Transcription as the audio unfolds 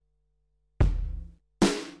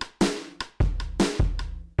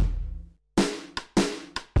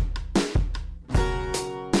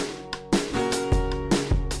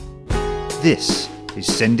This is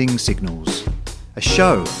Sending Signals, a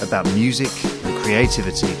show about music and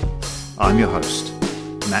creativity. I'm your host,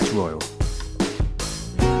 Matt Royal.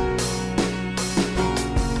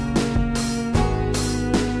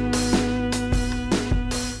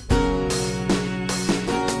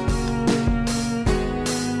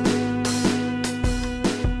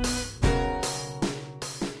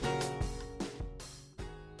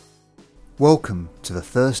 Welcome to the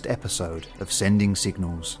first episode of Sending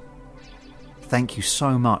Signals. Thank you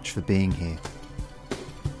so much for being here.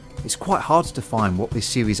 It's quite hard to define what this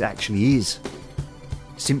series actually is.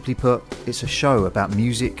 Simply put, it's a show about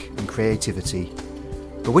music and creativity.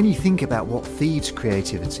 But when you think about what feeds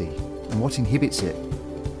creativity and what inhibits it,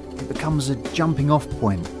 it becomes a jumping off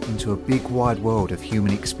point into a big wide world of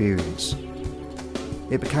human experience.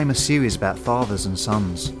 It became a series about fathers and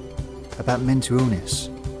sons, about mental illness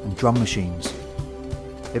and drum machines.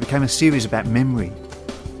 It became a series about memory,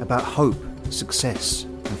 about hope, success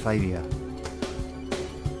and failure.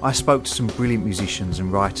 I spoke to some brilliant musicians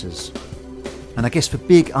and writers, and I guess the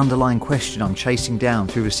big underlying question I'm chasing down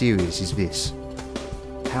through the series is this: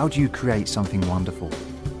 how do you create something wonderful?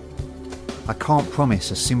 I can't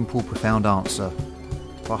promise a simple, profound answer,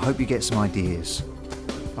 but I hope you get some ideas.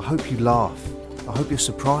 I hope you laugh. I hope you're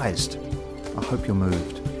surprised. I hope you're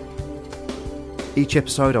moved. Each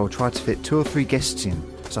episode I will try to fit 2 or 3 guests in,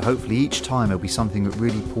 so hopefully each time there'll be something that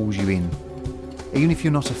really pulls you in. Even if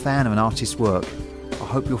you're not a fan of an artist's work, I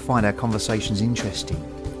hope you'll find our conversations interesting.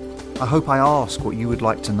 I hope I ask what you would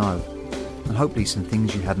like to know, and hopefully some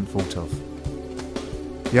things you hadn't thought of.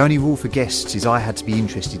 The only rule for guests is I had to be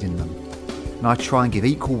interested in them, and I try and give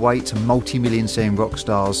equal weight to multi-million selling rock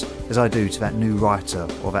stars as I do to that new writer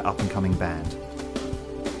or that up-and-coming band.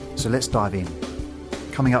 So let's dive in.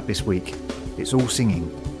 Coming up this week, it's all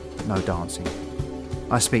singing, but no dancing.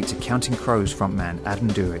 I speak to Counting Crows frontman Adam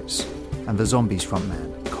Duritz and The Zombies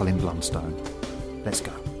frontman Colin Blunstone. Let's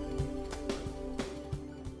go.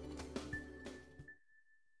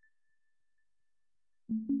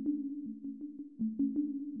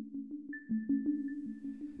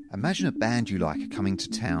 Imagine a band you like are coming to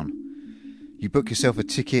town. You book yourself a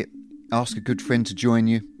ticket, ask a good friend to join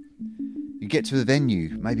you. You get to the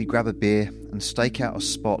venue, maybe grab a beer and stake out a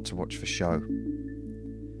spot to watch the show.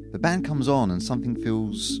 The band comes on and something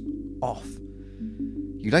feels off.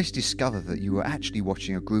 You later discover that you were actually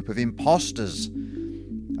watching a group of imposters,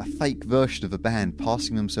 a fake version of the band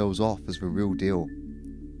passing themselves off as the real deal.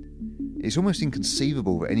 It's almost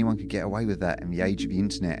inconceivable that anyone could get away with that in the age of the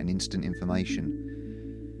internet and instant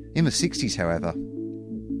information. In the 60s, however,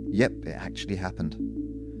 yep, it actually happened.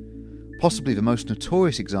 Possibly the most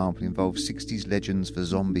notorious example involves 60s legends The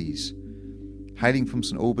Zombies. Hailing from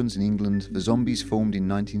St Albans in England, The Zombies formed in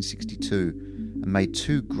 1962 and made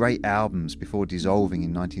 2 great albums before dissolving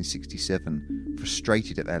in 1967,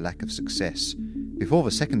 frustrated at their lack of success, before the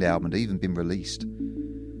second album had even been released.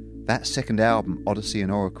 That second album, Odyssey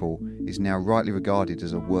and Oracle, is now rightly regarded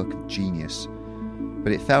as a work of genius,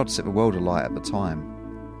 but it failed to set the world alight at the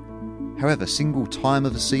time. However, single Time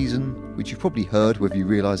of the Season, which you've probably heard whether you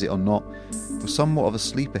realise it or not, was somewhat of a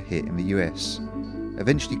sleeper hit in the US,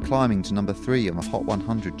 eventually climbing to number 3 on the Hot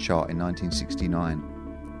 100 chart in 1969.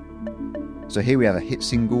 So here we have a hit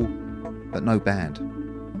single, but no band.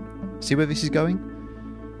 See where this is going?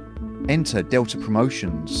 Enter Delta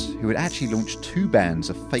Promotions, who had actually launched 2 bands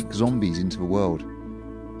of fake zombies into the world.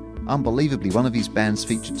 Unbelievably, one of these bands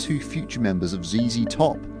featured 2 future members of ZZ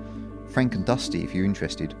Top, Frank and Dusty if you're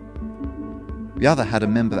interested. The other had a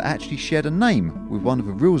member that actually shared a name with one of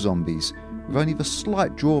the real zombies, with only the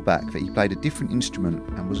slight drawback that he played a different instrument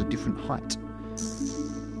and was a different height.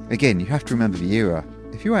 Again, you have to remember the era.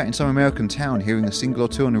 If you're out in some American town hearing a single or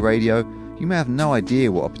 2 on the radio, you may have no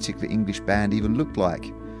idea what a particular English band even looked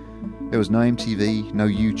like. There was no MTV, no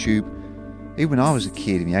YouTube. Even when I was a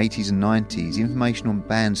kid in the 80s and 90s, information on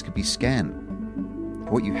bands could be scant.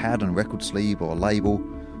 What you had on a record sleeve or a label,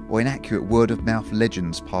 or inaccurate word-of-mouth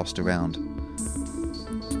legends passed around.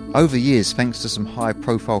 Over the years, thanks to some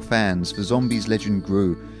high-profile fans, The Zombies legend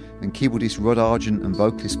grew, and keyboardist Rod Argent and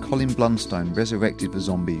vocalist Colin Blunstone resurrected The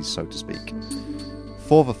Zombies, so to speak.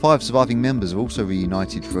 4 of the 5 surviving members have also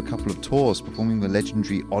reunited for a couple of tours, performing the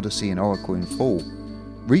legendary Odyssey and Oracle in full.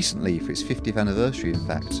 Recently, for its 50th anniversary in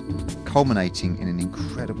fact, culminating in an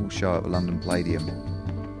incredible show at the London Palladium.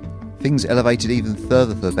 Things elevated even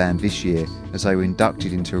further for the band this year as they were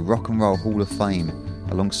inducted into a Rock and Roll Hall of Fame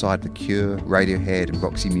alongside The Cure, Radiohead and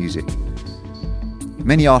Roxy Music.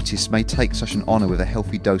 Many artists may take such an honour with a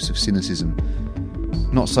healthy dose of cynicism.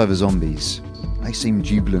 Not so the Zombies. They seem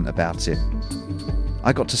jubilant about it.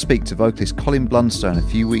 I got to speak to vocalist Colin Blunstone a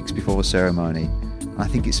few weeks before the ceremony, and I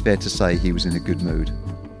think it's fair to say he was in a good mood.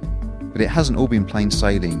 But it hasn't all been plain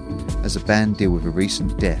sailing as the band deal with the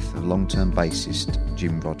recent death of long-term bassist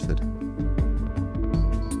Jim Rodford.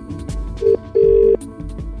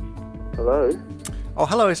 Hello? Oh,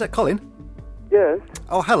 hello, is that Colin? Yes.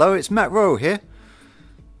 Oh, hello, it's Matt Rowe here.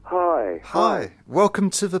 Hi. Welcome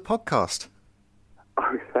to the podcast.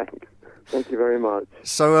 Oh, thanks. Thank you very much.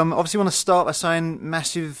 So, obviously want to start by saying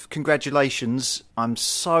massive congratulations. I'm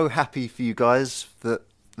so happy for you guys that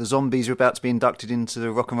the Zombies are about to be inducted into the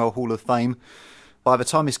Rock and Roll Hall of Fame. By the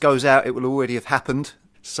time this goes out, it will already have happened.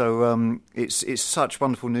 So it's such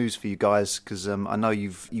wonderful news for you guys, because I know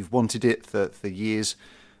you've wanted it for years.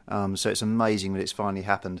 So it's amazing that it's finally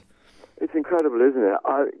happened. It's incredible, isn't it?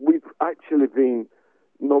 We've actually been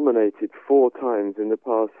nominated 4 times in the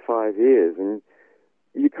past 5 years, and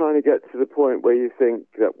you kind of get to the point where you think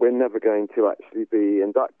that we're never going to actually be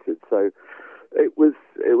inducted. So it was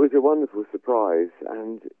a wonderful surprise,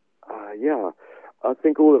 and I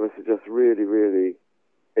think all of us are just really, really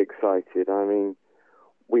excited. I mean,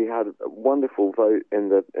 we had a wonderful vote in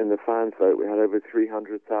the fan vote. We had over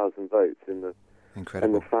 300,000 votes in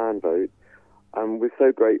the fan vote. And we're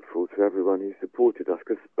so grateful to everyone who supported us,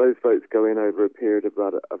 because those votes go in over a period of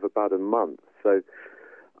about a month. So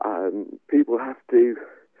people have to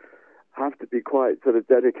be quite sort of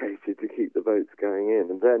dedicated to keep the votes going in.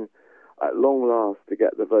 And then, at long last, to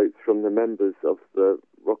get the votes from the members of the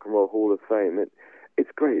Rock and Roll Hall of Fame,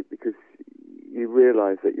 it's great, because you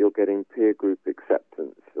realise that you're getting peer group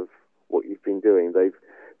acceptance of what you've been doing.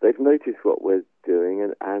 They've noticed what we're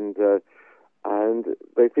doing, and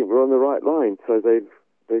they think we're on the right line, so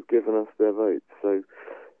they've given us their votes. So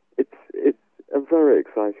it's a very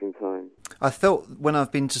exciting time. I felt when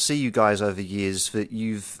I've been to see you guys over the years that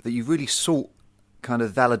you've really sought kind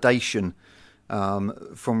of validation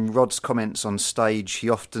from Rod's comments on stage. He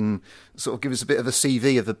often sort of gives us a bit of a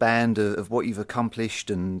CV of the band, of what you've accomplished,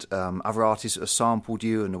 and other artists that have sampled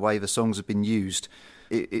you and the way the songs have been used.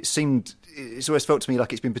 It's always felt to me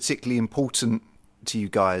like it's been particularly important to you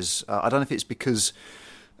guys. I don't know if it's because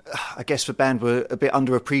I guess the band were a bit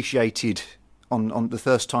underappreciated on the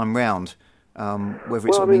first time round, whether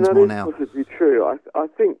it sort of means more now. Well, I mean, that is possibly true. I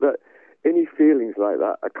think that any feelings like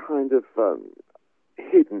that are kind of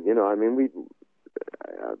hidden, you know. I mean,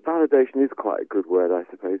 validation is quite a good word, I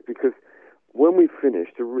suppose, because when we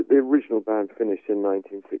finished, the original band finished in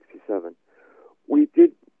 1967, we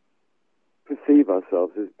did perceive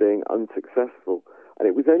ourselves as being unsuccessful. And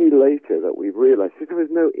it was only later that we realised, because there was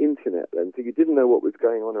no internet then, so you didn't know what was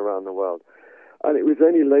going on around the world. And it was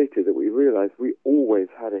only later that we realised we always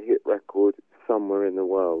had a hit record somewhere in the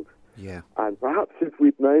world. Yeah. And perhaps if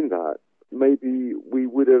we'd known that, maybe we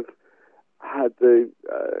would have had the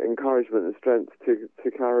encouragement and strength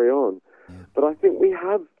to carry on. Yeah. But I think we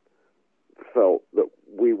have felt that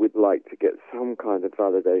we would like to get some kind of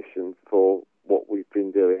validation for what we've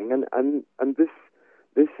been doing. And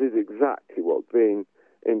this is exactly what being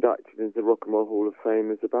inducted into the Rock and Roll Hall of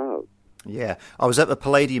Fame is about. Yeah, I was at the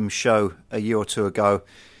Palladium show a year or two ago,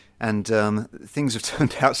 and things have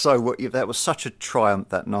turned out so. That was such a triumph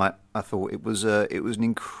that night. I thought it was an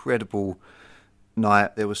incredible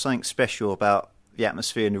night. There was something special about the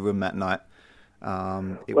atmosphere in the room that night.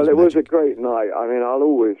 It was a great night. I mean, I'll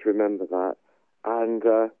always remember that. And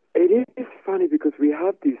it is funny, because we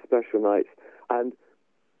have these special nights, and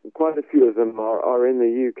quite a few of them are in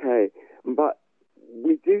the UK, but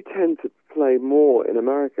we do tend to play more in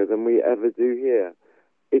America than we ever do here.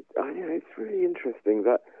 It's really interesting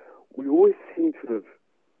that we always seem to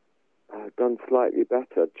have done slightly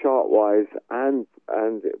better chart-wise and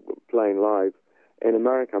playing live in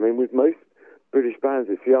America. I mean, with most British bands,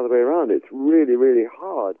 it's the other way around. It's really, really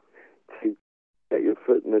hard to get your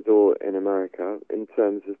foot in the door in America in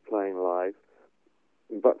terms of playing live.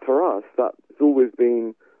 But for us, that's always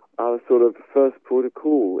been our sort of first port of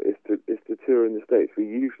call, is to tour in the States. We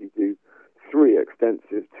usually do 3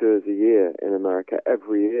 extensive tours a year in America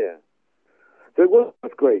every year. So it was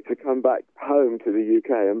great to come back home to the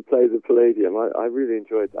UK and play the Palladium. I really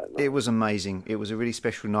enjoyed that night. It was amazing. It was a really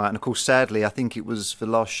special night. And of course, sadly, I think it was the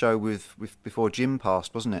last show with before Jim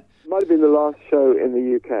passed, wasn't it? It might have been the last show in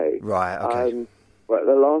the UK. Right, okay. Well,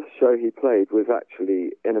 the last show he played was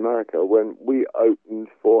actually in America, when we opened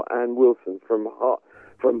for Ann Wilson from Heart.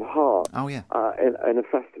 Oh, yeah. In a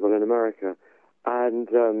festival in America. And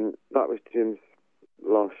that was Jim's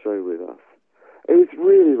last show with us. It was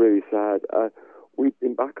really, really sad. We'd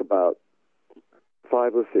been back about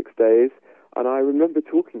 5 or 6 days, and I remember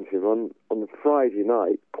talking to him on the Friday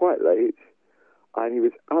night, quite late, and he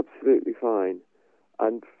was absolutely fine.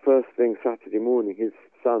 And first thing Saturday morning, his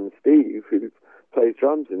son, Steve, who's plays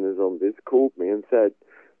drums in the Zombies, called me and said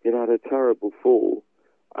he'd had a terrible fall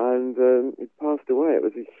and he'd passed away. It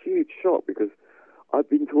was a huge shock because I'd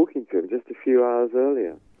been talking to him just a few hours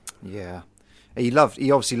earlier. Yeah. He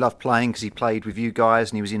obviously loved playing because he played with you guys,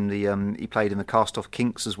 and he was in the he played in the Cast-Off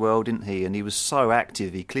Kinks as well, didn't he? And he was so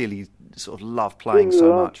active. He clearly sort of loved playing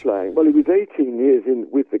so much. Playing. Well, he was 18 years in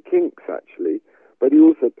with the Kinks actually, but he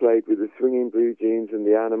also played with the Swinging Blue Jeans and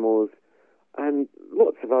the Animals, and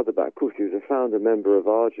lots of other bands. Of course, he was a founder member of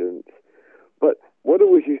Argent. But what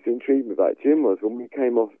always used to intrigue me about Jim was when we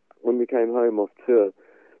came home off tour,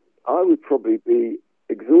 I would probably be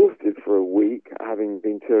exhausted for a week, having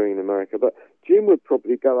been touring in America, but Jim would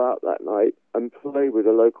probably go out that night and play with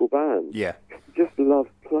a local band. Yeah. He just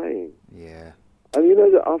loved playing. Yeah. And you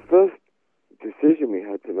know that our first decision we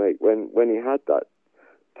had to make when he had that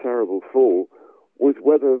terrible fall was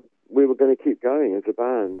whether we were going to keep going as a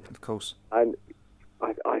band. Of course. And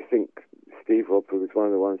I think Steve Roper was one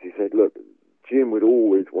of the ones who said, look, Jim would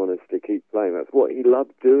always want us to keep playing. That's what he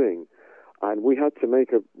loved doing. And we had to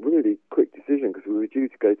make a really quick decision because we were due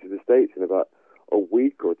to go to the States in about a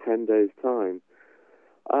week or 10 days' time.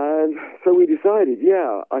 And so we decided,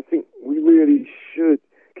 yeah, I think we really should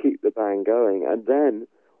keep the band going. And then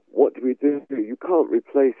what do we do? You can't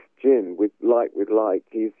replace Jim with like.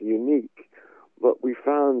 He's unique. But we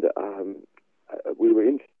found, we were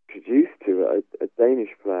introduced to a Danish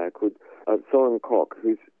player called Søren Koch,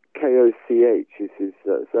 who's Koch is his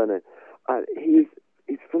surname. And he's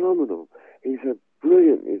phenomenal. He's a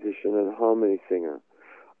brilliant musician and harmony singer,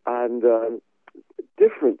 and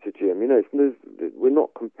different to Jim. You know, we're not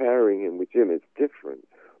comparing him with Jim. It's different,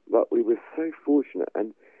 but we were so fortunate,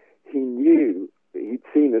 and he knew he'd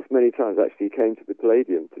seen us many times. Actually, he came to the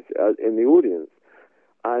Palladium in the audience,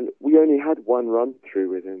 and we only had one run through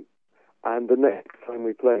with him. And the next time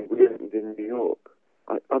we played, we opened in New York.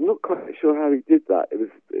 I'm not quite sure how he did that.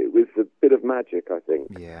 It was a bit of magic, I think.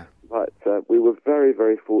 Yeah. But we were very,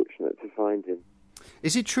 very fortunate to find him.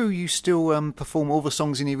 Is it true you still perform all the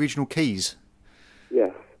songs in the original keys?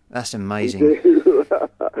 Yes. That's amazing. We do.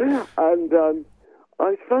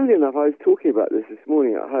 And funnily enough, I was talking about this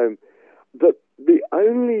morning at home, that the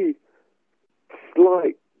only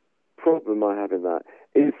slight problem I have in that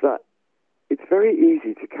is that it's very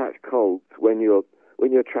easy to catch colds when you're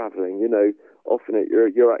travelling. You know, often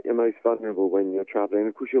you're at your most vulnerable when you're travelling.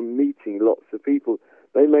 Of course, you're meeting lots of people.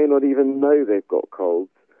 They may not even know they've got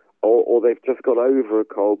colds, or they've just got over a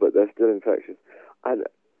cold, but they're still infectious. And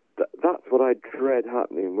that's what I dread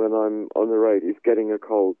happening when I'm on the road, is getting a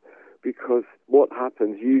cold. Because what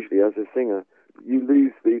happens usually as a singer, you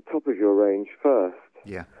lose the top of your range first.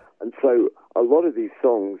 Yeah. And so a lot of these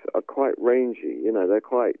songs are quite rangy. You know, they're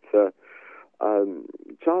quite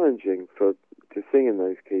challenging to sing in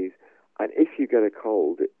those keys. And if you get a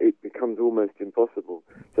cold, it becomes almost impossible.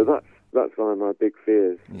 So that's one of my big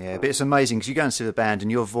fears. Yeah, but it's amazing because you go and see the band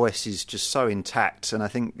and your voice is just so intact. And I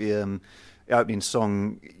think the opening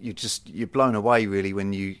song, you're blown away really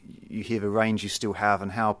when you hear the range you still have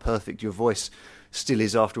and how perfect your voice still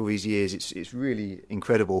is after all these years. It's really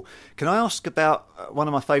incredible. Can I ask about one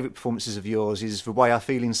of my favourite performances of yours is The Way I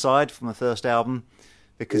Feel Inside from the first album,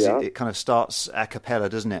 because it kind of starts a cappella,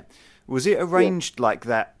 doesn't it? Was it arranged like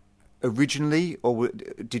that originally, or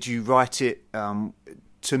did you write it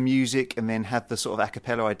to music and then have the sort of a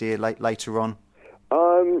cappella idea later on?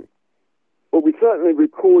 Well, we certainly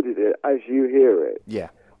recorded it as you hear it. Yeah.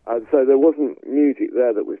 And so there wasn't music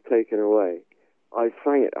there that was taken away. I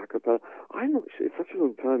sang it a cappella. I'm not sure, it's such a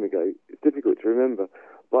long time ago, it's difficult to remember.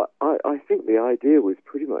 But I think the idea was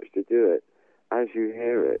pretty much to do it as you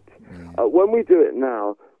hear it. Yeah. When we do it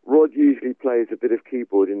now, Rod usually plays a bit of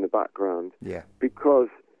keyboard in the background. Yeah. Because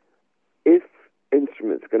if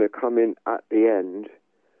instruments are going to come in at the end,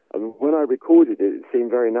 and when I recorded it, it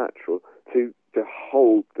seemed very natural to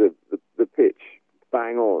hold the pitch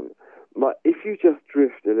bang on. But if you just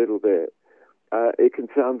drift a little bit, it can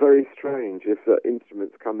sound very strange if the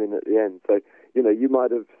instruments come in at the end. So, you know, you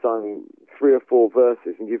might have sung 3 or 4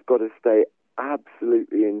 verses and you've got to stay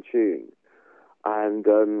absolutely in tune. And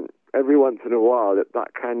every once in a while,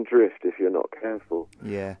 that can drift if you're not careful.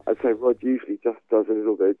 Yeah. I'd say Rod usually just does a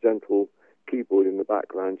little bit of gentle keyboard in the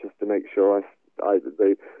background just to make sure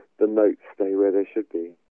the notes stay where they should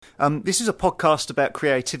be. This is a podcast about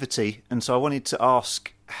creativity, and so I wanted to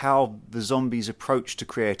ask how the Zombies' approach to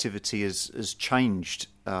creativity has changed,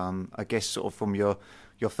 I guess, sort of from your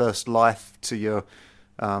first life to your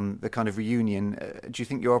the kind of reunion. Do you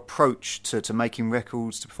think your approach to making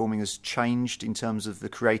records, to performing, has changed in terms of the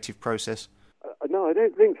creative process? No, I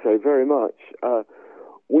don't think so very much.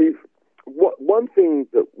 One thing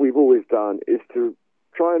that we've always done is to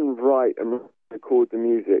try and write and record the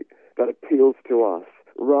music that appeals to us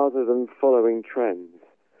rather than following trends.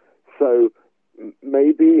 So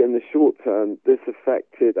maybe in the short term this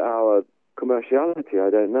affected our commerciality, I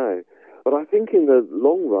don't know. But I think in the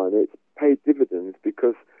long run it's paid dividends,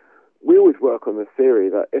 because we always work on the theory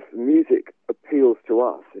that if the music appeals to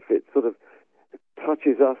us, if it sort of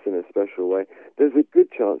touches us in a special way, there's a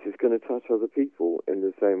good chance it's going to touch other people in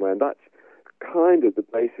the same way. And that's kind of the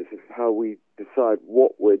basis of how we decide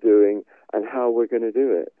what we're doing and how we're going to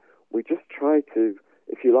do it. We just try to,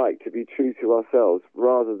 if you like, to be true to ourselves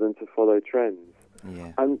rather than to follow trends.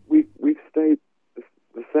 Yeah. And we've stayed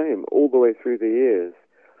the same all the way through the years.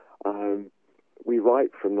 We write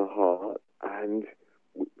from the heart, and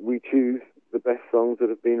we choose the best songs that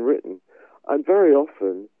have been written. And very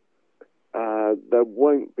often, there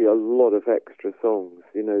won't be a lot of extra songs.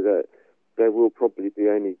 You know, that there will probably be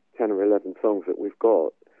only 10 or 11 songs that we've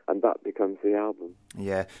got, and that becomes the album.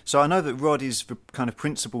 Yeah. So I know that Rod is the kind of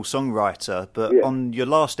principal songwriter, but Yeah. on your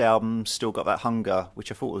last album, Still Got That Hunger,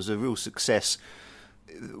 which I thought was a real success,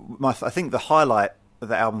 I think the highlight of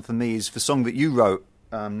that album for me is the song that you wrote,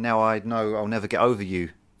 Now I Know I'll Never Get Over You.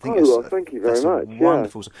 I think Well, thank you very much.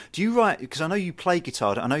 Wonderful song. Do you write, because I know you play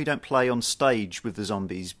guitar, I know you don't play on stage with the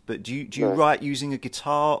Zombies, but do you No. write using a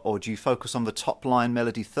guitar, or do you focus on the top line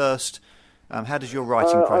melody first? How does your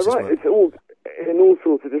writing process I write, work? it's all in all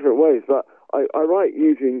sorts of different ways, but I write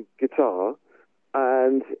using guitar,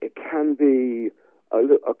 and it can be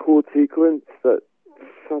a chord sequence that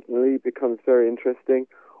suddenly becomes very interesting,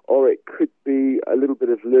 or it could be a little bit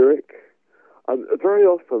of lyric. Very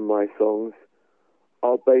often my songs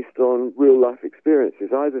are based on real-life experiences,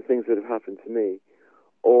 either things that have happened to me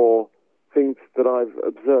or things that I've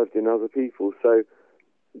observed in other people. So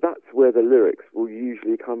that's where the lyrics will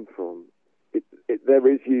usually come from. There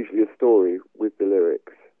is usually a story with the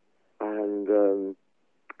lyrics. And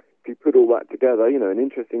if you put all that together, you know, an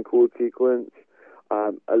interesting chord sequence,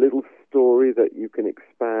 a little story that you can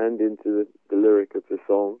expand into the lyric of the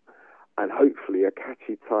song, and hopefully a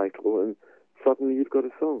catchy title, and suddenly you've got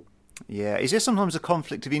a song. Yeah. Is there sometimes a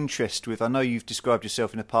conflict of interest with, I know you've described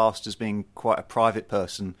yourself in the past as being quite a private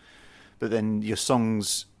person, but then your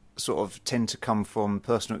songs sort of tend to come from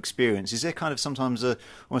personal experience. Is there kind of sometimes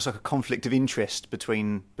almost like a conflict of interest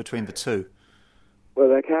between the two? Well,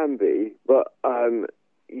 there can be, but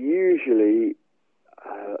usually,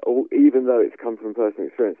 even though it's come from personal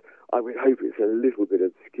experience, I would hope it's a little bit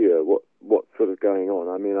obscure what's sort of going on.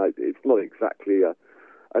 I mean, it's not exactly a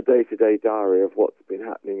day-to-day diary of what's been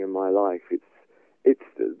happening in my life. It's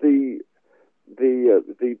the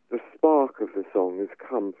spark of the song has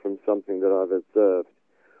come from something that I've observed,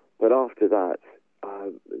 but after that,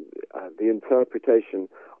 the interpretation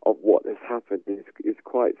of what has happened is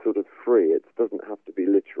quite sort of free. It doesn't have to be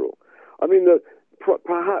literal. I mean,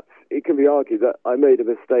 perhaps it can be argued that I made a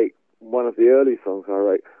mistake. One of the early songs I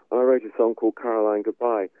wrote a song called Caroline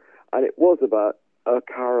Goodbye, and it was about a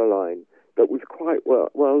Caroline that was quite well,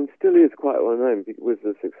 and still is quite well known. Was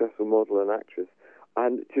a successful model and actress,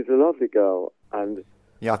 and she's a lovely girl. And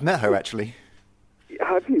yeah, I've met her actually.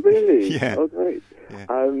 Have you really? Yeah. Oh, great. Yeah.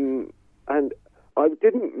 And I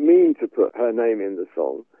didn't mean to put her name in the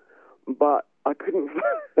song, but I couldn't.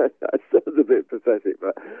 That sounds a bit pathetic,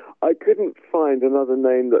 but I couldn't find another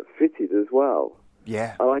name that fitted as well.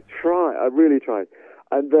 Yeah. And I really tried.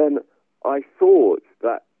 And then I thought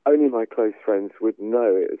that only my close friends would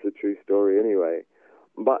know it was a true story anyway.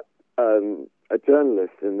 But a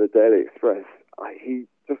journalist in the Daily Express, he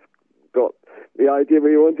just got the idea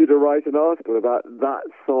he wanted to write an article about that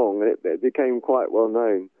song, and it became quite well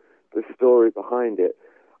known, the story behind it.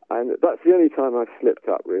 And that's the only time I've slipped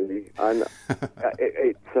up, really. And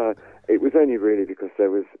it was only really because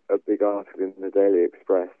there was a big article in the Daily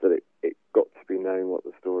Express that it got to be known what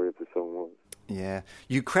the story of the song was. Yeah.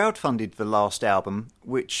 You crowdfunded the last album,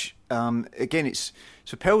 which, again, it's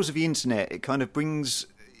for perils of the internet. It kind of brings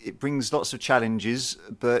lots of challenges,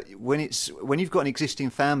 but when you've got an existing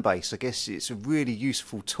fan base, I guess it's a really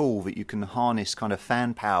useful tool that you can harness kind of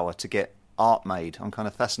fan power to get art made. I'm kind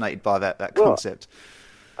of fascinated by that concept.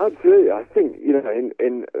 Absolutely. I think,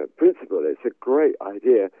 in principle, it's a great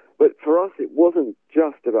idea. But for us, it wasn't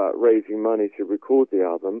just about raising money to record the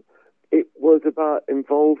album. It was about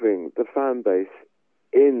involving the fan base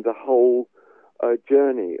in the whole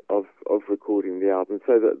journey of recording the album,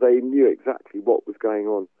 so that they knew exactly what was going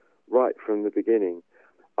on right from the beginning.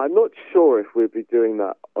 I'm not sure if we'll be doing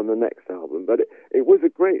that on the next album, but it was a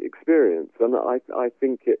great experience, and I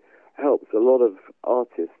think it helps a lot of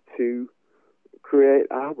artists to create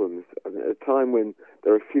albums at a time when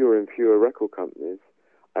there are fewer and fewer record companies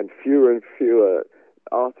and fewer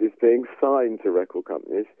artists being signed to record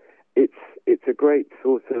companies. it's a great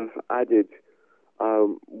sort of added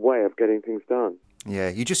way of getting things done. Yeah,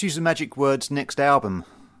 you just use the magic words "next album"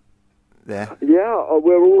 there. Yeah,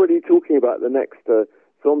 we're already talking about the next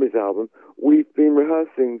Zombies album. We've been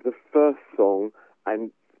rehearsing the first song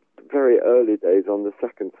and very early days on the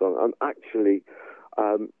second song. I'm actually,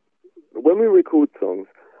 when we record songs,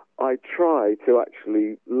 I try to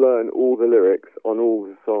actually learn all the lyrics on all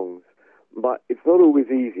the songs. But it's not always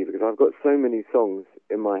easy because I've got so many songs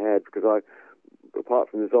in my head because apart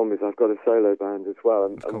from the Zombies, I've got a solo band as well,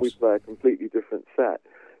 and we play a completely different set.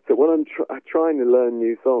 So when I'm trying to learn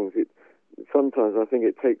new songs, sometimes I think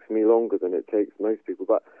it takes me longer than it takes most people.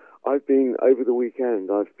 But over the weekend,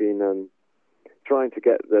 I've been trying to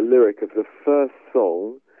get the lyric of the first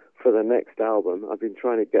song for the next album. I've been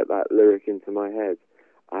trying to get that lyric into my head,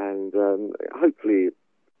 and hopefully,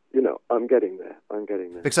 I'm getting there.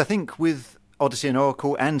 Because I think with Odyssey and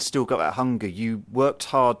Oracle and Still Got That Hunger, you worked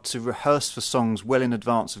hard to rehearse for songs well in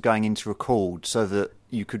advance of going into record so that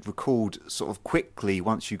you could record sort of quickly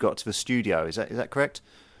once you got to the studio. Is that correct?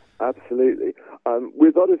 Absolutely.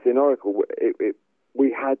 With Odyssey and Oracle,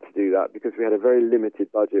 we had to do that because we had a very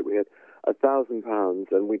limited budget. We had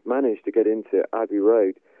 £1,000 and we'd managed to get into Abbey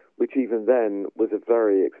Road, which even then was a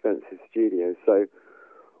very expensive studio. So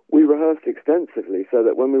we rehearsed extensively so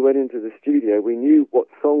that when we went into the studio, we knew what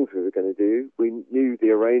songs we were going to do. We knew the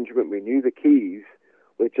arrangement. We knew the keys.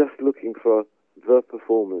 We're just looking for the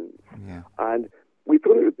performance. Yeah. And we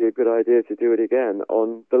thought it would be a good idea to do it again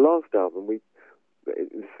on the last album.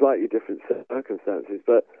 Slightly different circumstances,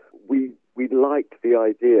 but we liked the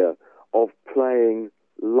idea of playing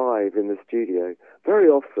live in the studio. Very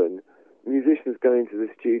often, musicians go into the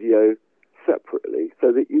studio separately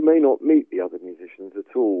so that you may not meet the other musicians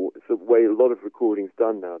at all. It's the way a lot of recording's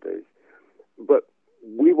done nowadays. But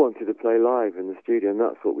we wanted to play live in the studio, and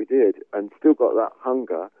that's what we did. And Still Got That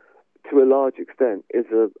Hunger, to a large extent, is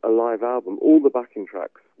a live album. All the backing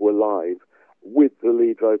tracks were live with the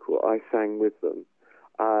lead vocal. I sang with them.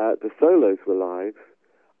 The solos were live.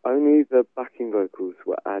 Only the backing vocals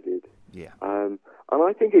were added. Yeah. And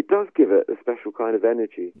I think it does give it a special kind of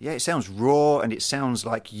energy. Yeah, it sounds raw and it sounds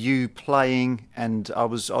like you playing, and I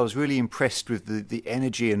was really impressed with the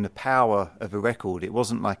energy and the power of the record. It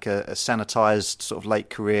wasn't like a sanitised sort of late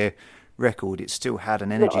career record. It still had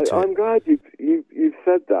an energy to it. I'm glad you've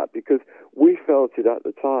said that because we felt it at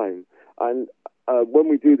the time. And when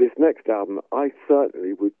we do this next album, I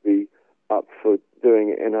certainly would be up for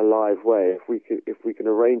doing it in a live way. If we can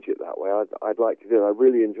arrange it that way, I'd like to do it. I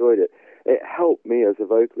really enjoyed it. It helped me as a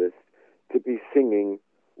vocalist to be singing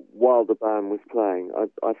while the band was playing.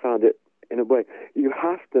 I found it, in a way, you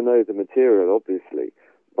have to know the material, obviously,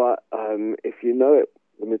 but if you know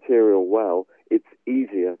the material well, it's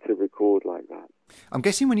easier to record like that. I'm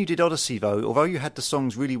guessing when you did Odyssey, though, although you had the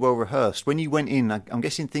songs really well rehearsed, when you went in, I'm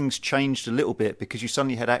guessing things changed a little bit because you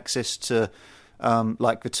suddenly had access to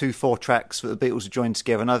like the 2/4 tracks that the Beatles had joined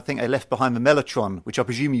together, and I think they left behind the Mellotron, which I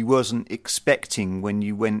presume you wasn't expecting when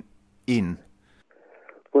you went in.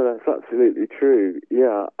 Well, that's absolutely true.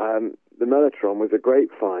 Yeah, the Mellotron was a great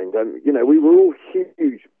find. We were all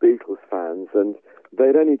huge Beatles fans, and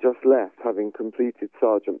they'd only just left, having completed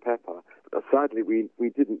Sgt. Pepper. Sadly, we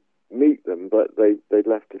didn't meet them, but they'd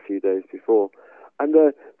left a few days before. And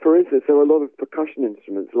for instance, there were a lot of percussion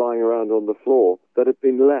instruments lying around on the floor that had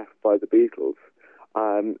been left by the Beatles.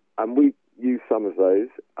 And we used some of those,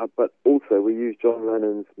 but also we used John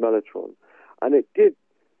Lennon's Mellotron. And it did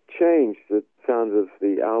change the sound of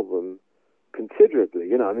the album considerably.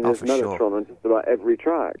 There's Mellotron on just about every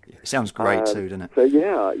track. It sounds great too, doesn't it? So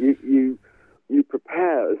yeah, you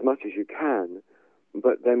prepare as much as you can,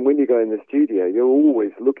 but then when you go in the studio, you're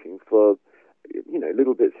always looking for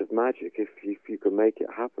little bits of magic if you can make it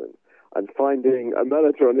happen. And finding a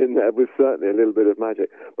Mellotron in there was certainly a little bit of magic.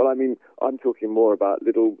 But I'm talking more about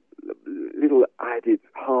little added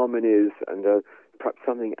harmonies and perhaps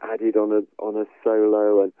something added on a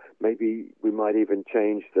solo, and maybe we might even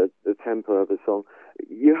change the tempo of a song.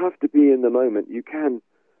 You have to be in the moment. You can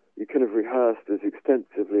have rehearsed as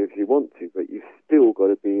extensively as you want to, but you've still got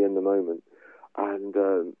to be in the moment and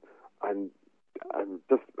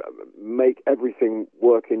just make everything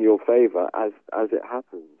work in your favour as it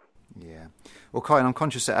happens. Yeah. Well, Kyne, I'm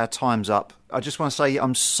conscious that our time's up. I just want to say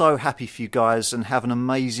I'm so happy for you guys and have an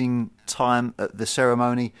amazing time at the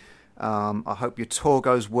ceremony. I hope your tour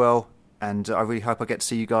goes well, and I really hope I get to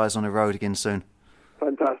see you guys on the road again soon.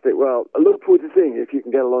 Fantastic. Well, I look forward to seeing you. If you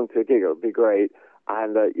can get along to a gig, it would be great.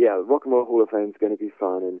 And Rock and Roll Hall of Fame is going to be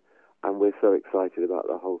fun, and we're so excited about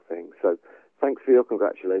the whole thing. So thanks for your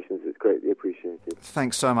congratulations. It's greatly appreciated.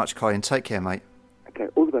 Thanks so much, Kyne. Take care, mate. Okay,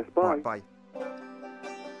 all the best. Bye. Right, bye.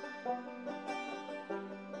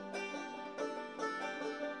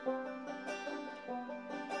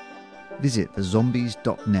 Visit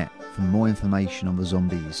thezombies.net for more information on the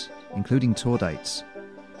Zombies, including tour dates.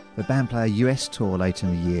 The band play a US tour later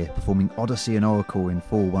in the year, performing Odyssey and Oracle in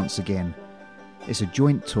full once again. It's a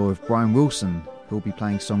joint tour of Brian Wilson, who will be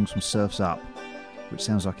playing songs from Surf's Up, which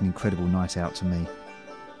sounds like an incredible night out to me.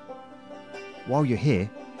 While you're here,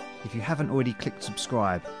 if you haven't already clicked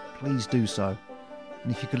subscribe, please do so.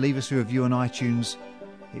 And if you could leave us a review on iTunes,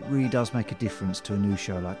 it really does make a difference to a new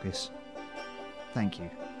show like this. Thank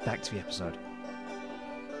you. Back to the episode.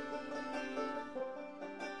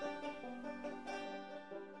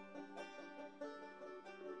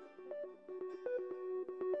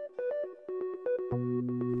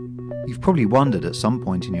 You've probably wondered at some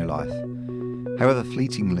point in your life, however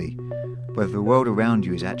fleetingly, whether the world around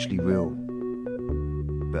you is actually real.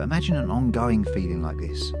 But imagine an ongoing feeling like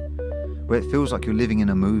this, where it feels like you're living in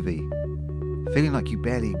a movie, feeling like you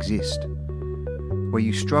barely exist, where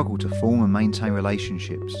you struggle to form and maintain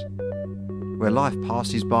relationships, where life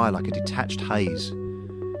passes by like a detached haze,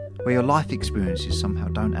 where your life experiences somehow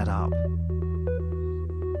don't add up.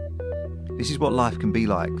 This is what life can be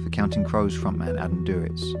like for Counting Crows frontman Adam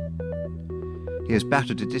Duritz. He has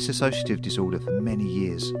battled a dissociative disorder for many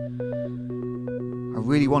years. I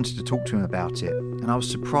really wanted to talk to him about it, and I was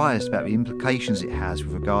surprised about the implications it has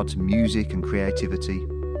with regard to music and creativity.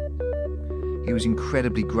 He was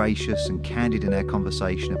incredibly gracious and candid in our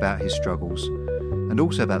conversation about his struggles, and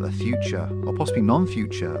also about the future, or possibly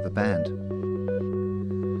non-future, of the band.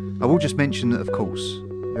 I will just mention that, of course,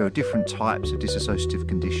 there are different types of dissociative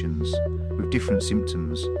conditions with different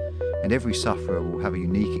symptoms, and every sufferer will have a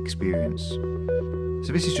unique experience.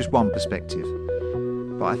 So this is just one perspective,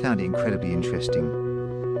 but I found it incredibly interesting.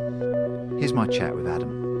 Here's my chat with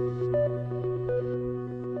Adam.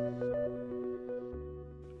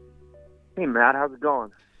 Hey Matt, how's it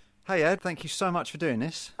going? Hey Ed, thank you so much for doing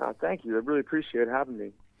this. Thank you. I really appreciate having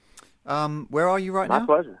me. Where are you right now? My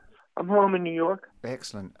pleasure. I'm home in New York.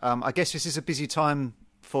 Excellent. I guess this is a busy time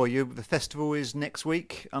for you. The festival is next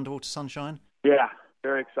week, Underwater Sunshine. Yeah,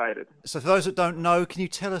 very excited. So for those that don't know, can you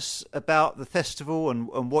tell us about the festival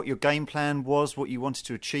and what your game plan was, what you wanted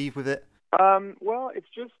to achieve with it? Well, it's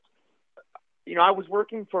just, I was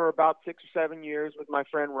working for about 6 or 7 years with my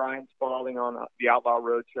friend Ryan Spalding on the Outlaw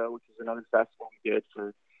Roadshow, which is another festival we did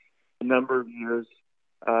for a number of years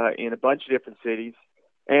in a bunch of different cities.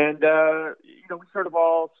 And, we sort of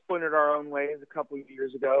all splintered our own ways a couple of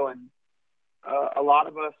years ago, and a lot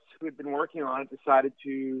of us who had been working on it decided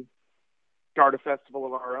to start a festival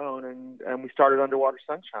of our own, and we started Underwater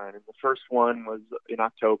Sunshine. And the first one was in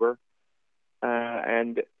October,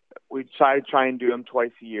 and we decided to try and do them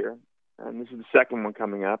twice a year. And this is the second one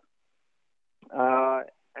coming up. And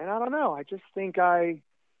I don't know, I just think I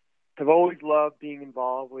have always loved being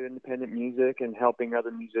involved with independent music and helping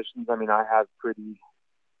other musicians. I mean, I have pretty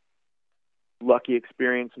lucky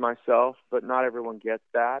experience myself, but not everyone gets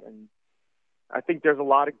that. And I think there's a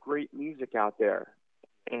lot of great music out there.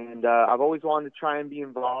 And I've always wanted to try and be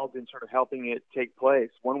involved in sort of helping it take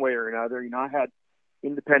place one way or another. I had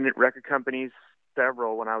independent record companies,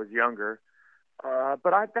 several, when I was younger.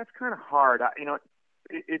 But that's kind of hard.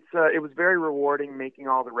 It was very rewarding making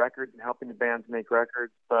all the records and helping the bands make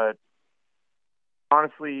records. But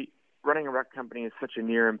honestly, running a record company is such a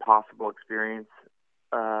near impossible experience.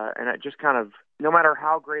 And it just kind of, no matter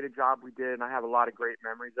how great a job we did, and I have a lot of great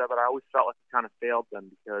memories of it, I always felt like we kind of failed them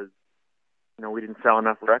because, we didn't sell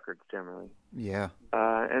enough records generally. Yeah.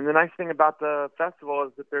 And the nice thing about the festival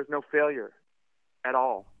is that there's no failure at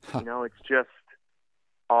all. It's just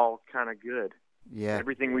all kind of good. Yeah.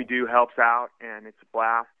 Everything we do helps out, and it's a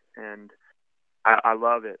blast, and I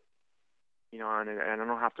love it. And I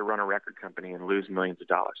don't have to run a record company and lose millions of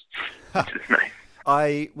dollars, which is nice.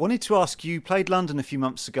 I wanted to ask you played London a few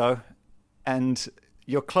months ago, and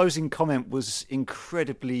your closing comment was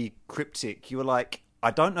incredibly cryptic. You were like, I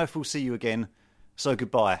don't know if we'll see you again, so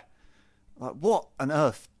goodbye. Like, what on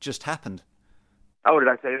earth just happened? Oh, did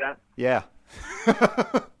I say that? Yeah.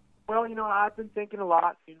 Well, I've been thinking a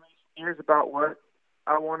lot in recent years about what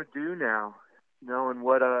I want to do now, and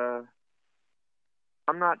what, I'm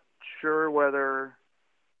not sure whether,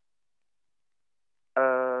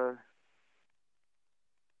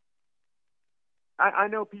 I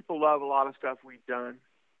know people love a lot of stuff we've done,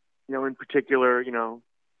 in particular,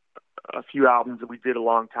 a few albums that we did a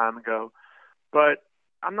long time ago, but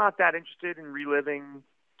I'm not that interested in reliving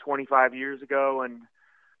 25 years ago, and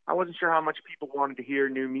I wasn't sure how much people wanted to hear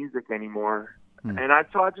new music anymore. And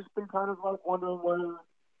I've just been kind of like wondering whether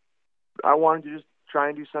I wanted to just try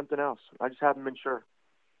and do something else. I just haven't been sure.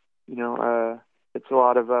 It's a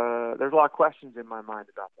lot of, there's a lot of questions in my mind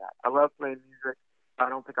about that. I love playing music. I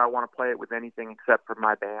don't think I want to play it with anything except for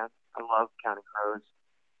my band. I love Counting Crows.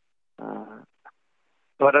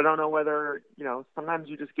 But I don't know whether, sometimes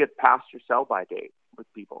you just get past your sell-by date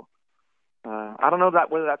with people. I don't know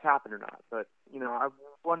whether that's happened or not, but, I've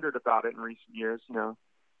wondered about it in recent years,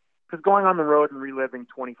 because going on the road and reliving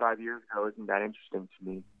 25 years ago isn't that interesting to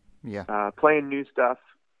me. Yeah. Playing new stuff,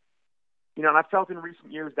 and I felt in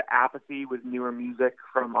recent years the apathy with newer music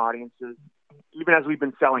from audiences, even as we've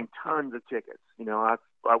been selling tons of tickets. I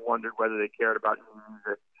wondered whether they cared about new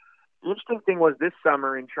music. The interesting thing was this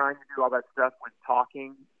summer, in trying to do all that stuff with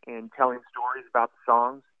talking and telling stories about the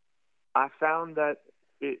songs, I found that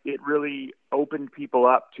it really opened people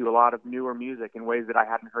up to a lot of newer music in ways that I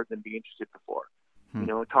hadn't heard them be interested before.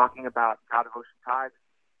 Talking about God of Ocean Tides,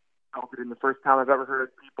 I felt it in the first time I've ever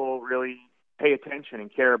heard people really pay attention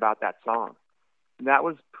and care about that song. And that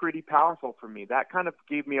was pretty powerful for me. That kind of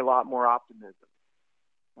gave me a lot more optimism,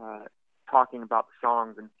 talking about the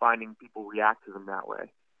songs and finding people react to them that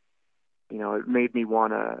way. It made me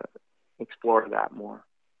want to explore that more.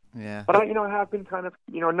 Yeah. But I have been kind of,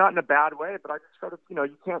 not in a bad way, but I just sort of,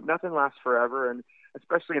 nothing lasts forever. And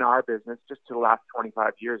especially in our business, just to the last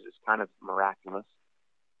 25 years is kind of miraculous.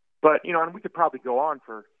 But, and we could probably go on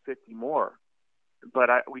for 50 more, but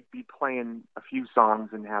we'd be playing a few songs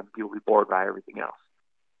and have people be bored by everything else.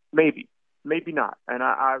 Maybe not. And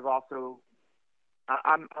I'm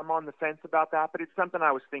on the fence about that, but it's something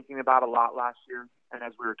I was thinking about a lot last year. And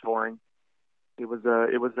as we were touring, it was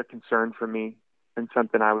a concern for me and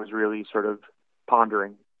something I was really sort of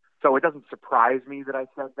pondering. So it doesn't surprise me that I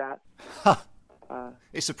said that.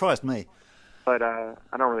 It surprised me. But I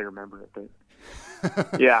don't really remember it. But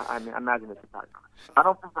yeah, I imagine it surprised me. I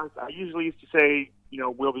don't think I usually used to say,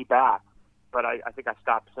 we'll be back. But I think I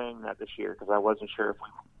stopped saying that this year because I wasn't sure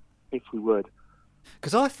if we would.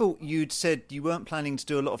 Because I thought you'd said you weren't planning to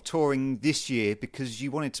do a lot of touring this year because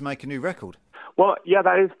you wanted to make a new record. Well, yeah,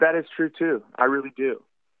 that is true too. I really do.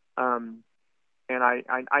 And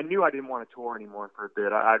I knew I didn't want to tour anymore for a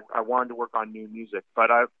bit. I wanted to work on new music,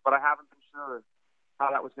 but I haven't been sure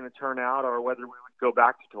how that was going to turn out or whether we would go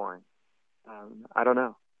back to touring. I don't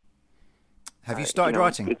know. Have you started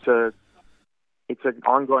writing? It's an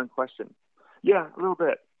ongoing question. Yeah, a little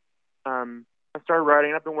bit. I started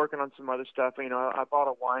writing. I've been working on some other stuff. I bought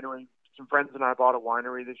a winery. Some friends and I bought a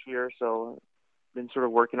winery this year, so I've been sort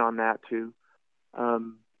of working on that too.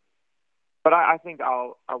 But I think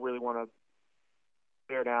I'll really want to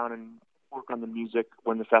bear down and work on the music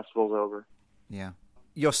when the festival's over. Yeah.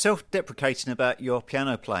 You're self-deprecating about your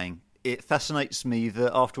piano playing. It fascinates me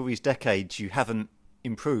that after all these decades you haven't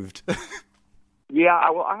improved. Yeah,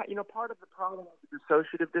 part of the problem with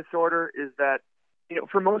dissociative disorder is that,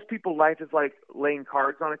 for most people, life is like laying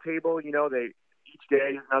cards on a table. Each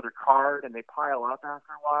day is another card, and they pile up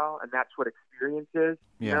after a while, and that's what experience is,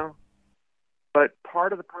 But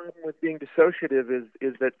part of the problem with being dissociative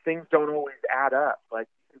is that things don't always add up. Like,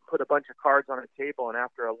 you can put a bunch of cards on a table, and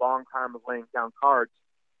after a long time of laying down cards,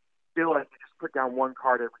 feel like you just put down one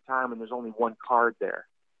card every time, and there's only one card there.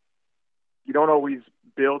 You don't always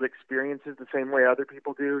build experiences the same way other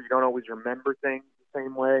people do. You don't always remember things the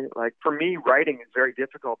same way. Like, for me, writing is very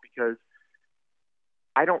difficult because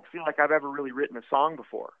I don't feel like I've ever really written a song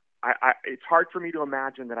before. It's hard for me to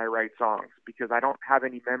imagine that I write songs because I don't have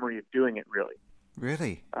any memory of doing it, really.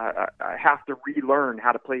 Really? I have to relearn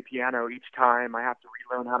how to play piano each time. I have to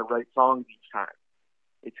relearn how to write songs each time.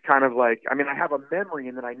 It's kind of like, I have a memory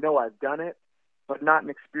in that I know I've done it, but not an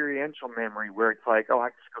experiential memory where it's like, I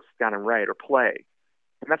just go sit down and write or play.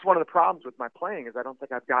 And that's one of the problems with my playing is I don't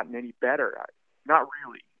think I've gotten any better. Not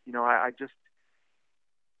really. I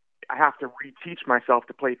have to reteach myself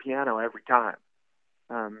to play piano every time.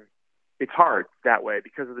 It's hard that way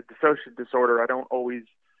because of the dissociative disorder. I don't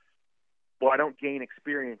gain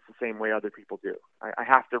experience the same way other people do. I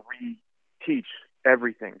have to reteach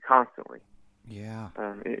everything constantly. Yeah.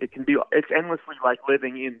 It's endlessly like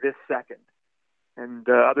living in this second. And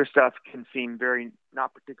other stuff can seem very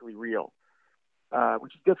not particularly real,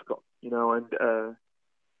 which is difficult, and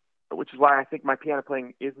which is why I think my piano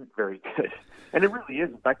playing isn't very good. And it really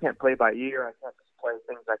isn't. I can't play by ear. I can't just play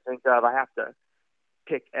things I think of. I have to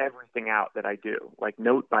pick everything out that I do, like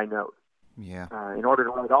note by note. Yeah. In order to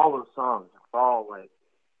write all those songs, it's all like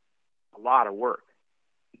a lot of work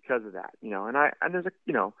because of that, and there's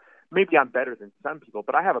maybe I'm better than some people,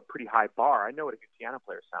 but I have a pretty high bar. I know what a good piano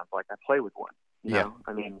player sounds like. I play with one. You know?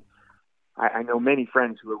 I know many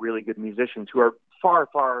friends who are really good musicians who are far,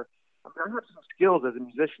 far. I have some skills as a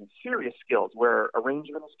musician, serious skills, where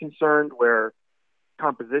arrangement is concerned, where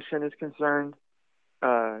composition is concerned.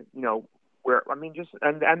 And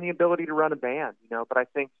the ability to run a band. But I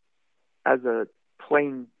think as a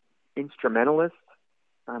plain instrumentalist,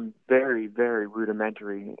 I'm very, very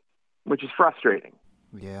rudimentary, which is frustrating.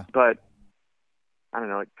 Yeah. But I don't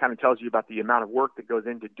know, it kind of tells you about the amount of work that goes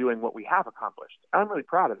into doing what we have accomplished. I'm really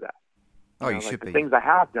proud of that. You should the be. things I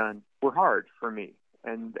have done were hard for me,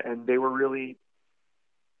 and they were really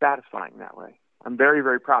satisfying that way. I'm very,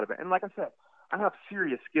 very proud of it. And like I said, I have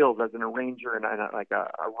serious skills as an arranger and a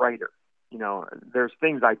writer. You know, there's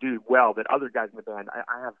things I do well that other guys in the band,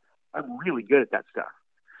 I'm really good at that stuff.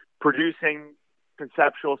 Producing,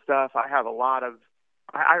 conceptual stuff, I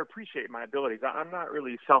appreciate my abilities. I'm not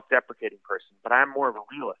really a self-deprecating person, but I am more of a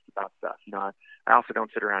realist about stuff. You know, I also don't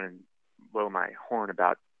sit around and blow my horn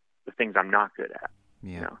about the things I'm not good at.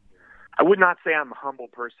 Yeah. You know? I would not say I'm a humble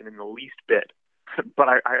person in the least bit, but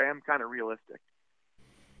I am kind of realistic.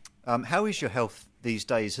 How is your health these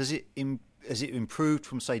days? Has it improved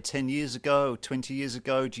from, say, 10 years ago, 20 years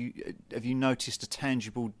ago? Have you noticed a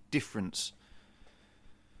tangible difference?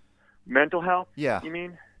 Mental health? Yeah. You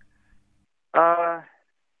mean?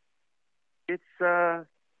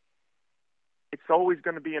 It's always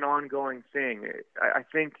going to be an ongoing thing. I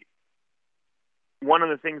think one of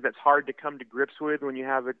the things that's hard to come to grips with when you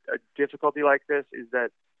have a difficulty like this is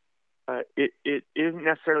that it isn't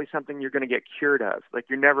necessarily something you're going to get cured of. Like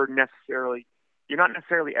you're not necessarily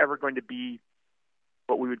ever going to be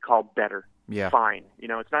what we would call better, fine. You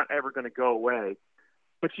know, it's not ever going to go away.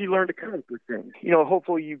 But you learn to cope with things. You know,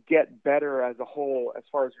 hopefully you get better as a whole as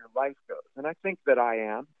far as your life goes. And I think that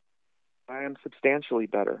I am. I am substantially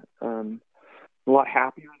better. I'm a lot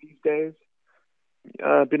happier these days.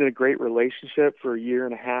 I've been in a great relationship for 1.5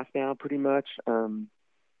 years now, pretty much.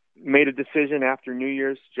 Made a decision after New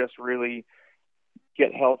Year's to just really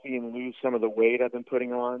get healthy and lose some of the weight I've been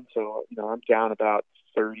putting on. So, you know, I'm down about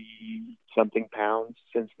 30-something pounds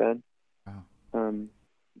since then. Wow.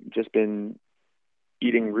 Just been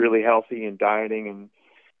eating really healthy and dieting and,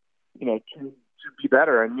 you know, to be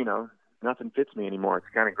better. And, you know, nothing fits me anymore. It's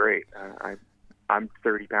kind of great. I'm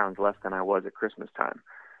 30 pounds less than I was at Christmas time.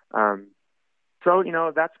 So, you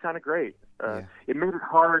know, that's kind of great. It made it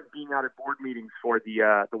hard being out at board meetings for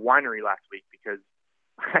the winery last week because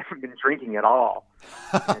I haven't been drinking at all.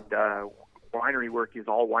 And winery work is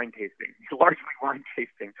all wine tasting, largely wine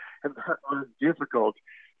tasting. And that was difficult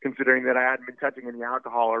considering that I hadn't been touching any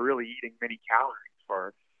alcohol or really eating many calories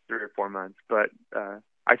for 3 or 4 months. But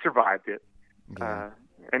I survived it. Yeah.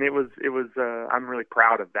 And it was I'm really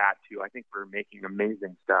proud of that too. I think we're making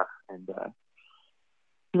amazing stuff. And,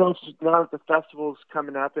 you know, now that the festival's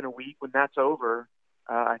coming up in a week, when that's over,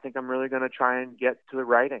 I think I'm really going to try and get to the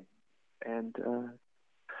writing. And,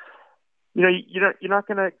 you know, you're not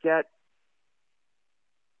going to get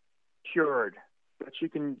cured, but you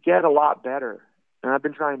can get a lot better. And I've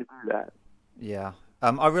been trying to do that. Yeah.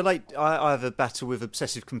 I relate. I have a battle with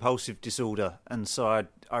obsessive compulsive disorder, and so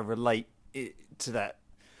I relate to that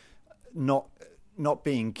not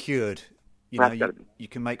being cured. You know, you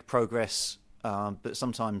can make progress, but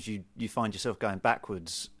sometimes you find yourself going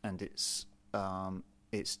backwards, and it's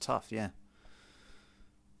tough. Yeah.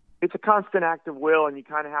 It's a constant act of will, and you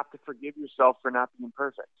kind of have to forgive yourself for not being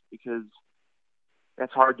perfect because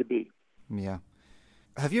that's hard to be. Yeah.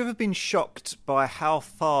 Have you ever been shocked by how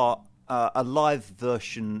far a live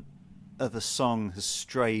version of a song has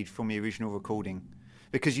strayed from the original recording?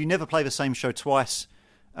 Because you never play the same show twice.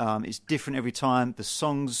 It's different every time. The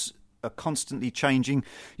songs are constantly changing.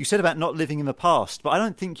 You said about not living in the past, but I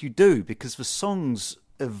don't think you do because the songs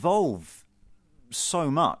evolve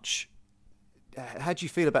so much. How do you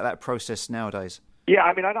feel about that process nowadays? Yeah,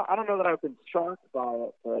 I mean, I don't know that I've been shocked by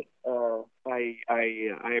it, but I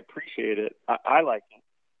appreciate it. I like it.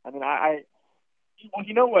 I mean, well,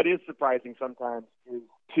 you know what is surprising sometimes is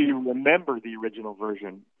to remember the original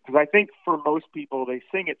version. Because I think for most people, they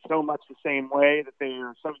sing it so much the same way that they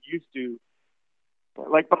are so used to.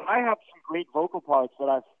 Like, but I have some great vocal parts that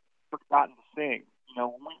I've forgotten to sing. You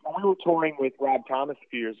know, when we were touring with Rob Thomas a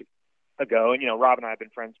few years ago, and, you know, Rob and I have been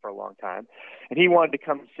friends for a long time, and he wanted to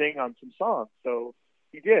come sing on some songs, so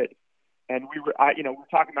he did. And we were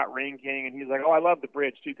talking about Rain King, and he's like, "Oh, I love the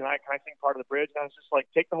bridge too. Can I sing part of the bridge?" And I was just like,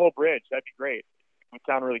 "Take the whole bridge. That'd be great. It would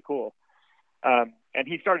sound really cool." And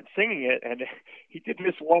he started singing it, and he did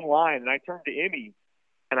this one line, and I turned to Emmy,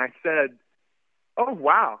 and I said, "Oh,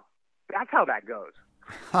 wow, that's how that goes."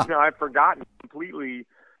 You know, I've forgotten completely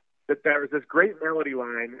that there was this great melody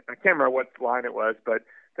line. I can't remember what line it was, but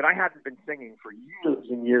that I hadn't been singing for years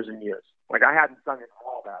and years and years. Like, I hadn't sung it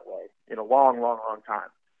all that way in a long, long, long time.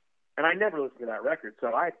 And I never listened to that record,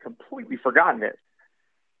 so I had completely forgotten it.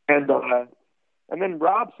 And then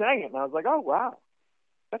Rob sang it, and I was like, "Oh, wow,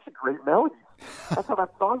 that's a great melody. That's how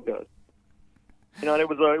that song goes." You know, and it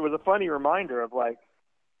was a funny reminder of, like,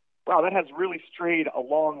 wow, that has really strayed a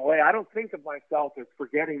long way. I don't think of myself as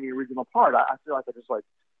forgetting the original part. I feel like I just like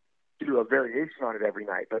do a variation on it every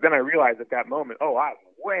night. But then I realized at that moment, oh, I'm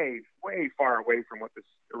way, way far away from what this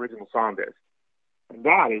original song is. And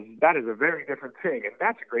that is a very different thing. And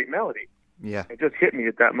that's a great melody. Yeah. It just hit me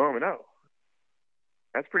at that moment. Oh,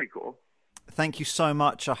 that's pretty cool. Thank you so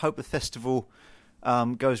much. I hope the festival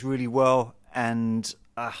goes really well, and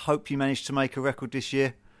I hope you manage to make a record this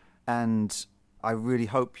year, and I really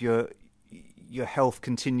hope your health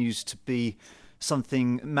continues to be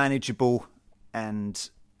something manageable, and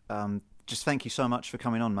just thank you so much for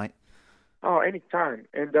coming on, mate. Oh, anytime.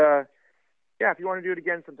 And if you want to do it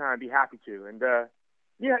again sometime, I'd be happy to. And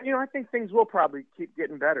I think things will probably keep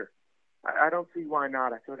getting better. I don't see why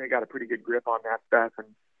not. I feel like I got a pretty good grip on that stuff. And,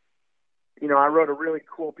 I wrote a really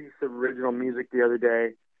cool piece of original music the other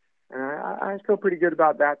day, and I feel pretty good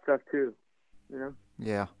about that stuff too,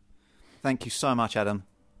 Yeah. Thank you so much, Adam.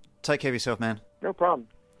 Take care of yourself, man. No problem.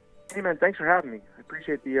 Hey, man, thanks for having me. I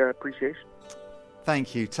appreciate the appreciation.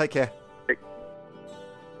 Thank you. Take care. Hey.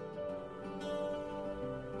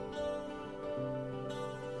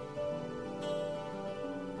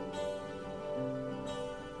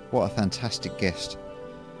 What a fantastic guest.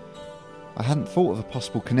 I hadn't thought of a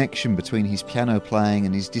possible connection between his piano playing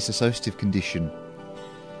and his dissociative condition.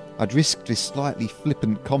 I'd risked this slightly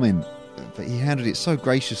flippant comment, but he handled it so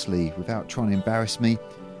graciously without trying to embarrass me.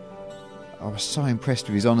 I was so impressed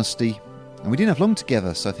with his honesty, and we didn't have long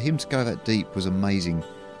together, so for him to go that deep was amazing.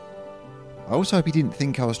 I also hope he didn't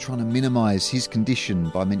think I was trying to minimise his condition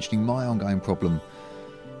by mentioning my ongoing problem.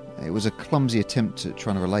 It was a clumsy attempt at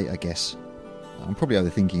trying to relate, I guess. I'm probably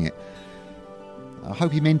overthinking it. I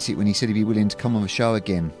hope he meant it when he said he'd be willing to come on the show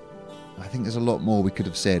again. I think there's a lot more we could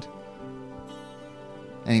have said.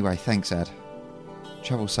 Anyway, thanks, Ad.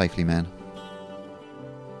 Travel safely, man.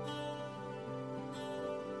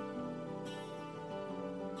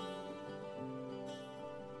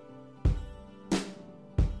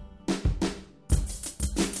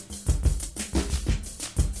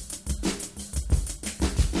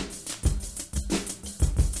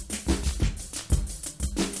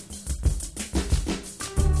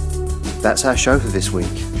 That's our show for this week.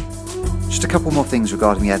 Just a couple more things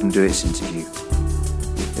regarding the Adam Duritz interview.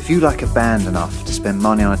 If you like a band enough to spend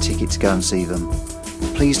money on a ticket to go and see them,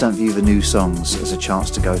 please don't view the new songs as a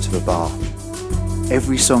chance to go to the bar.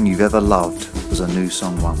 Every song you've ever loved was a new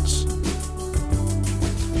song once.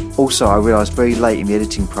 Also, I realised very late in the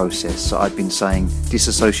editing process that I'd been saying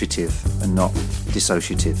disassociative and not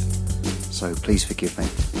dissociative, so please forgive me.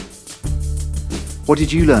 What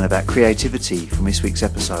did you learn about creativity from this week's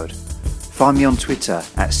episode? Find me on Twitter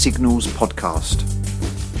at Signals Podcast.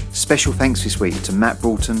 Special thanks this week to Matt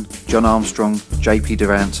Broughton, John Armstrong, JP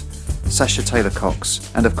Durant, Sasha Taylor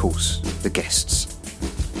Cox, and of course, the guests.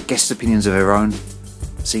 Guest opinions of their own.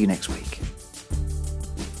 See you next week.